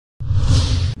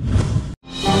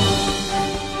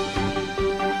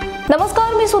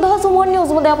झूमन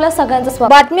news मध्ये आपल्या सगळ्यांचं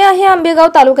स्वागत। बातमी आहे आंबेगाव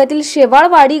तालुक्यातील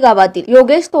शेवाळवाडी गावातील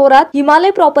योगेश थोरात,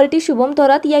 हिमालय प्रॉपर्टी शुभम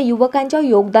थोरात या युवकांच्या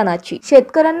योगदानाची।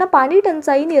 शेतकऱ्यांना पाणी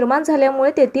टंचाई निर्माण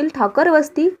झाल्यामुळे तेथील ठाकर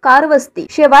वस्ती, कार वस्ती,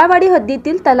 शेवाळवाडी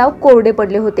हद्दीतील तलाव कोरडे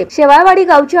पडले होते। शेवाळवाडी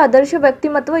गावचे आदर्श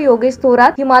व्यक्तिमत्व योगेश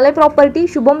थोरात, हिमालय प्रॉपर्टी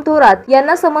शुभम थोरात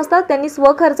यांना समजतात त्यांनी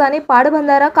स्वखर्चाने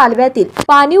पाटबंधारा कालव्यातील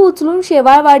पाणी उचलून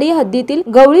शेवाळवाडी हद्दीतील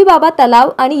गवळी बाबा तलाव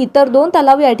आणि इतर 2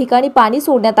 तलाव या ठिकाणी पाणी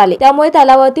सोडण्यात आले। त्यामुळे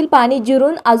तलावातील पाणी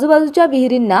जिरून आजूबाजूच्या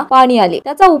विहिरींना पाणी आले।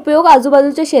 त्याचा उपयोग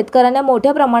आजूबाजूच्या शेतकऱ्यांना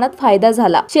मोठ्या प्रमाणात फायदा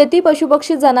झाला। शेती,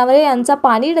 पशुपक्षी, जनावरे यांचा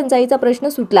पाणी टंचाईचा प्रश्न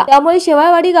सुटला। त्यामुळे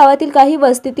शेवाळवाडी गावातील काही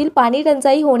वस्तीतील पाणी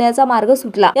टंचाई होण्याचा मार्ग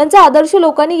सुटला। यांचा आदर्श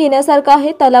लोकांनी घेण्यासारखा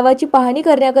आहे। तलावाची पाहणी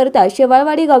करण्याकरिता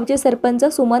शेवाळवाडी गावचे सरपंच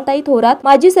सुमनताई थोरात,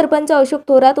 माजी सरपंच अशोक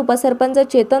थोरात, उपसरपंच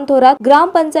चेतन थोरात,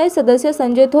 ग्रामपंचायत सदस्य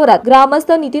संजय थोरात,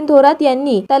 ग्रामस्थ नितीन थोरात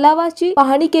यांनी तलावाची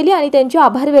पाहणी केली आणि त्यांचे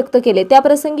आभार व्यक्त केले।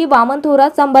 त्याप्रसंगी वामन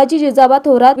थोरात, संभाजी जिजाबा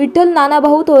थोरात, विठ्ठल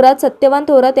नानाभाऊ थोरात, सत्यवान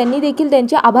थोरात यांनी देखील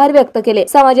त्यांचे आभार व्यक्त केले।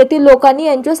 समाजातील लोकांनी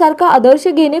यांच्यासारखा आदर्श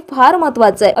घेणे फार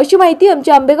महत्त्वाचे आहे, अशी माहिती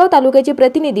आमच्या आंबेगाव तालुक्याचे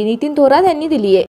प्रतिनिधी नितीन थोरात यांनी दिली आहे।